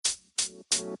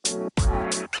What's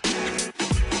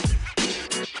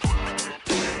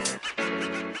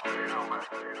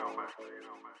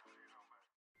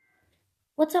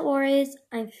up, warriors?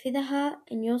 I'm Featherheart,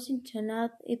 and you're listening to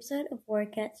another episode of Warrior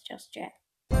Cats Just Chat.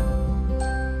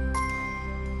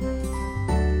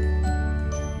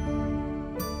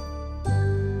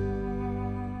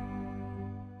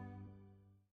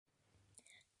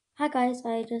 Hi guys,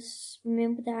 I just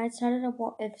remembered that I started a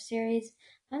What If series.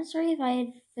 I'm sorry if I had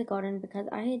forgotten because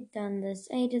I had done this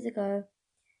ages ago,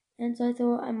 and so I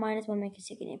thought I might as well make a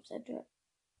second episode to it.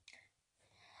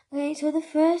 Okay, so the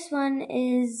first one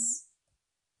is...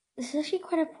 This is actually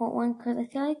quite an important one because I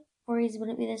feel like stories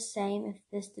wouldn't be the same if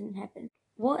this didn't happen.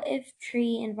 What if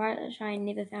Tree and Violet Shine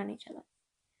never found each other?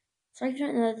 Sorry if you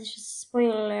don't know, this is just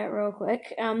spoiler alert real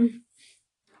quick.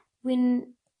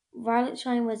 When Violet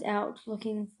Shine was out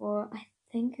looking for, I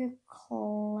think, a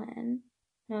clan.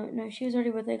 No, she was already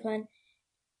with her clan.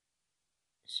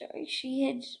 Sorry, she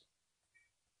had...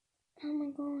 Oh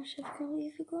my gosh, I've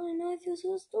completely forgotten. I feel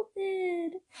so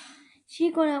stupid. She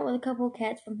had gone out with a couple of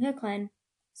cats from her clan,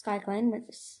 Sky Clan, which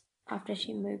is after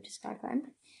she moved to Sky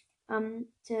Clan.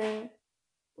 To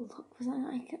look for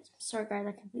something. I'm sorry guys,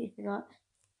 I completely forgot.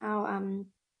 I'll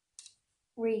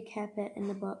recap it in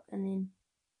the book and then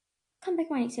come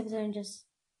back my next episode and just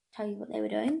tell you what they were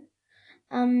doing.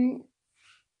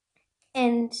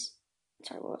 And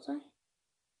sorry, what was I?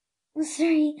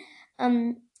 Sorry.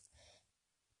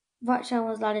 Vatchan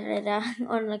was la da da da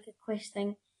on like a quest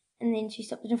thing, and then she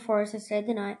stopped in a forest and stayed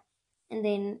the night, and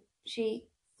then she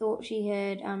thought she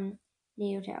heard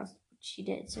Needletail, which she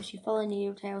did. So she followed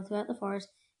Needletail throughout the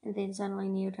forest, and then suddenly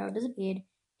Needletail disappeared,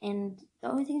 and the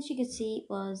only thing she could see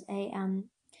was a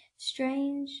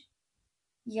strange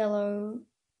yellow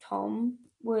Tom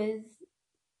with,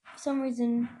 for some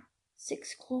reason,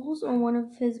 6 claws on one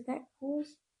of his back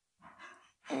paws.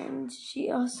 And she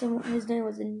asked him what his name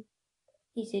was, and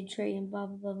he said Tree, and blah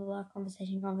blah blah blah blah,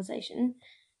 conversation.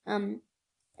 And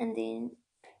then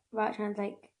Ratchan's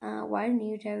like, why didn't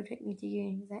you take me to you?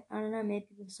 And he's like, I don't know, maybe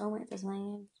we're soulmates or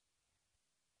something.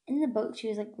 In the book, she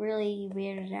was like really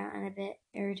weirded out and a bit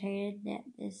irritated that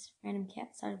this random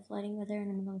cat started flirting with her in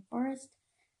the middle of the forest.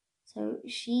 So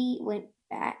she went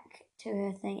back to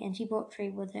her thing and she brought Tree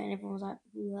with her, and everyone was like,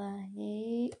 who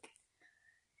the heck?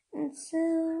 And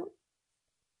so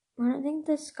I don't think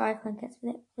the Sky Clan cats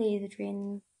were that pleased with Tree,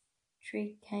 and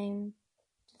Tree came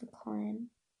to the clan.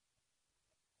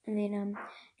 And then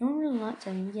no one really liked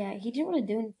him. Yeah, he didn't really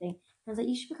do anything. I was like,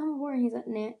 you should become a warrior. And he's like,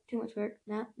 nah, too much work.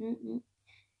 Nah,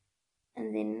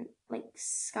 And then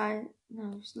Leafstar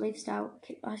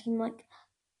kept asking him like,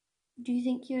 do you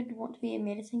think you'd want to be a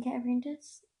medicine cat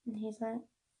apprentice? And he's like,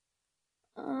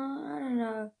 I don't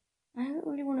know. I don't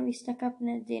really want to be stuck up in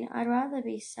a den. I'd rather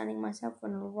be sunning myself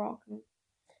on a rock. And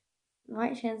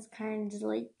Lightshan's kind of just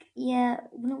like, yeah,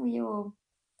 wouldn't we all?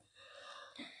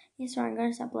 Yeah, sorry, I'm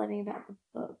gonna stop blabbing about the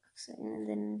books, and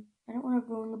then I don't want to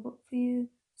ruin the book for you.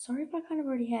 Sorry if I kind of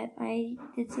already had. I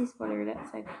did say spoiler alert,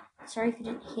 so sorry if you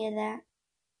didn't hear that.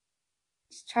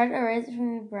 Just try to erase it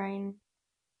from your brain.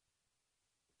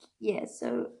 Yeah,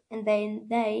 so, and then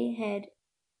they had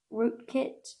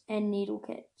Rootkit and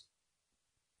Needlekit.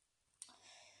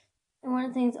 And one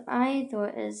of the things I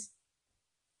thought is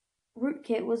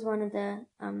Rootkit was one of the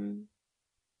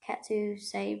cats who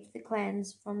saved the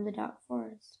clans from the Dark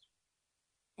Forest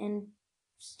and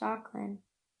Star Clan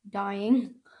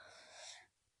dying.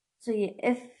 So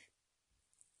yeah,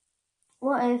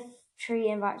 what if Tree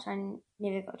and Vatchan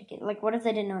never got together? Like, what if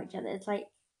they didn't know each other? It's like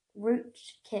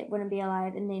Rootkit wouldn't be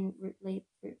alive, and then Rootleaf,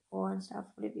 Rootpaw, and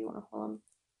stuff, whatever you want to call him.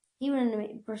 He wouldn't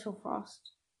meet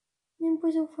Bristlefrost. And then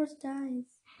Bristlefrost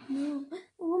dies. No.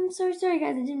 Oh, I'm so sorry,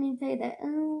 guys. I didn't mean to say that.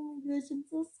 Oh my gosh, I'm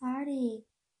so sorry.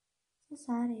 So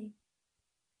sorry.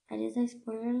 I did say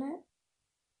spoiler alert.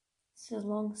 It's a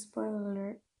long spoiler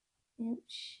alert.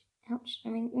 Ouch. Ouch. I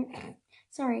mean,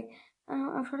 sorry.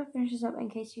 I'll try to finish this up in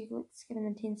case you like skipping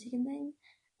the 10-second thing.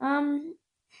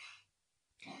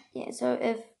 Yeah, so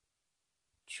if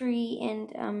Tree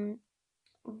and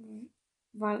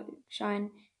Violet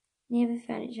Shine never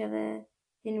found each other,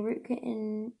 then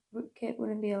Rootkit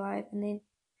wouldn't be alive, and then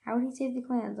how would he save the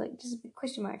clans? Like, just a big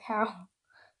question mark. How?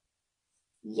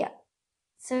 Yeah.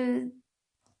 So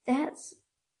that's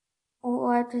all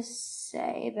I have to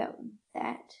say about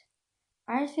that.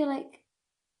 I just feel like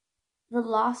the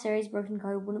last series, Broken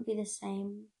Code, wouldn't be the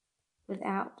same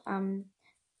without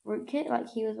Rootkit. Like,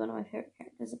 he was one of my favorite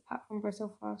characters apart from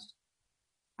Bristlefrost.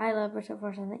 I love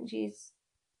Bristlefrost. I think she's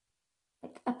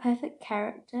like a perfect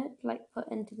character to like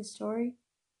put into the story,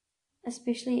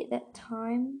 especially at that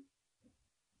time.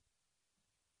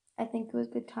 I think it was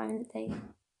good time that they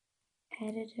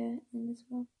added her in as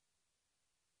well.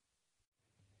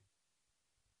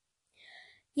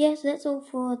 Yeah, so that's all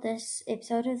for this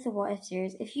episode of the What If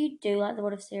series. If you do like the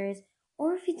What If series,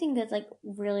 or if you think it's like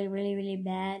really, really, really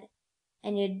bad,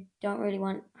 and you don't really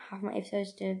want half my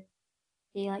episodes to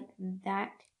be like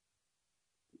that,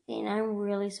 then I'm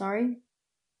really sorry.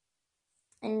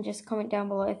 And just comment down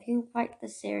below if you like the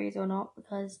series or not,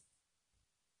 because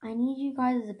I need you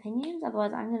guys' opinions.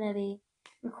 Otherwise, I'm going to be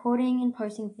recording and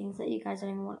posting things that you guys don't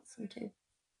even want to listen to.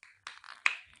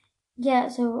 Yeah,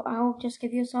 so I'll just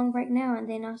give you a song break now, and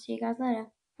then I'll see you guys later.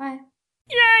 Bye.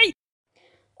 Yay!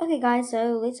 Okay, guys,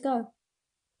 so let's go.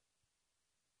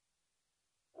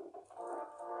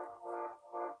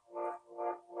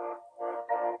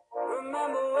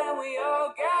 Remember when we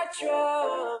all got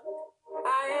drunk?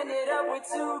 I ended up with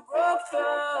 2 broke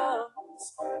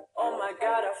thumbs. Oh my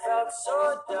god, I felt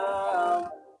so dumb.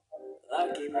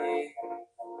 Lucky me.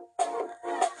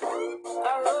 I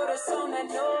wrote a song that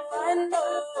no one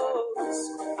knows.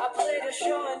 I played a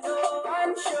show and no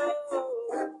one showed.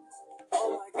 Oh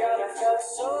my god, I felt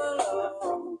so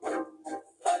low.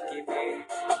 Lucky me.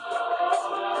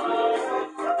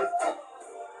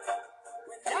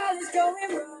 When all is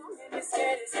going wrong and you're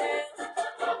scared as hell,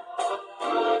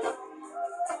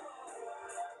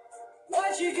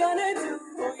 what you gonna do?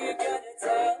 Who you gonna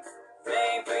tell?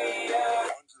 Maybe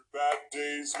 100 bad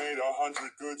days made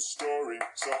 100 good stories.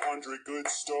 100 good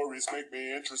stories make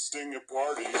me interesting at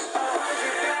parties.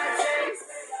 100 bad days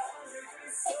made 100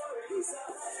 good stories. 100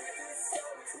 good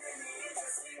stories made me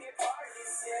interesting at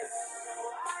parties. Yeah, no,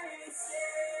 I ain't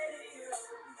scared of you.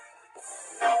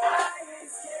 No, I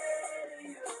ain't scared of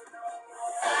you.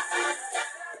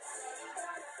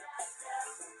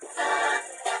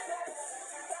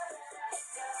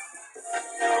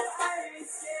 No, I ain't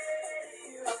scared of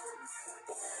you.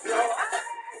 No, I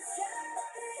ain't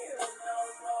scared of you no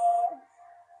more.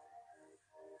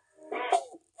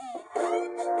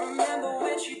 Remember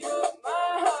when she broke my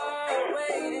heart,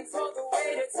 waiting for the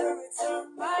waiter to return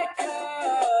my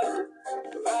car.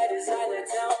 Right as I let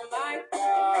down my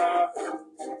car,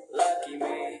 lucky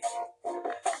me.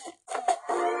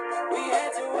 We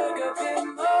had to work up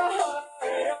in my heart,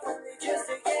 only just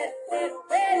to get a little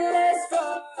bit less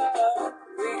far.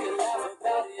 We could laugh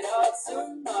about it all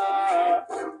tomorrow,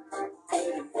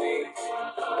 couldn't we?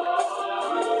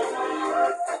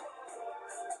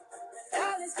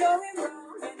 All is going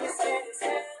wrong and you're scared as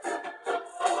hell.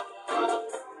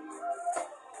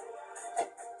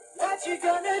 What you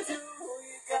gonna do? Who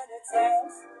you gonna tell?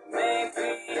 Maybe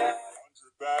 100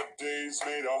 bad days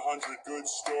made 100 good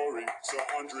stories.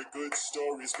 100 good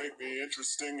stories make me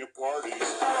interesting at parties.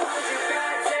 100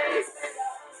 bad days made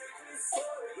 100 good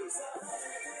stories.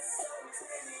 100 good stories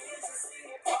made me interesting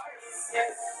at parties.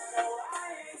 Yes, no, I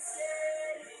ain't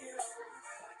scared of you.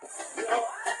 No, I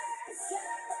ain't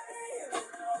scared of you no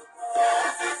more.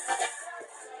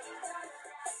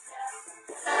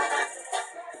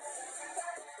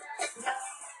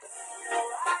 No,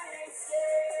 I ain't scared of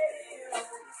you. No, I ain't scared of you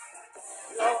no more.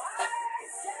 No, I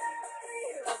ain't scared of you. No, I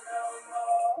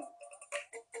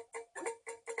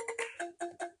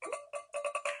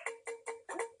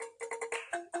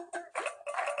ain't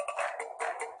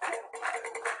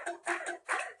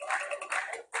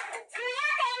scared of you.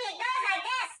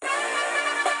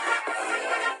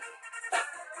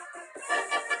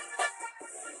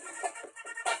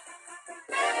 100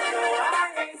 bad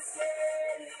days made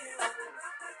 100 good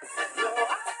stories. 100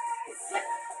 good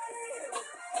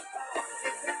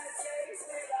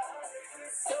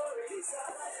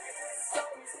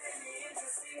stories made me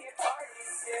interesting at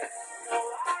parties. Yeah, no,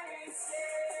 I ain't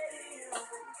scared of you.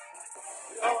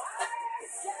 No, I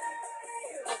ain't scared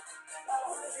of you.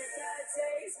 100 bad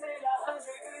days made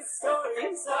 100 good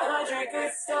stories. 100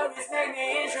 good stories make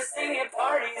me interesting at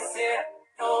parties. Yeah,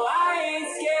 no, I ain't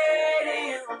scared of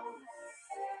you.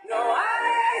 No,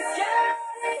 I ain't scared of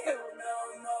you no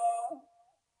more.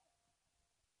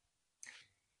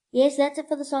 Yes, that's it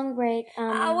for the song break.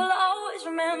 I will always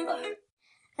remember.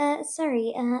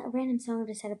 Sorry, a random song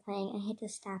just started playing. I had to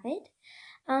stop it.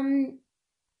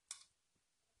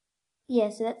 Yeah,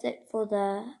 so that's it for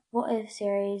the What If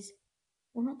series.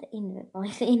 Well, not the end of it, but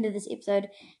like the end of this episode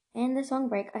and the song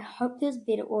break. I hope there's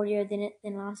better audio than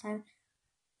last time.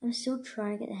 I'm still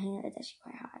trying to get the hang of it. It's actually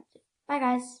quite hard. Bye,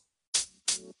 guys.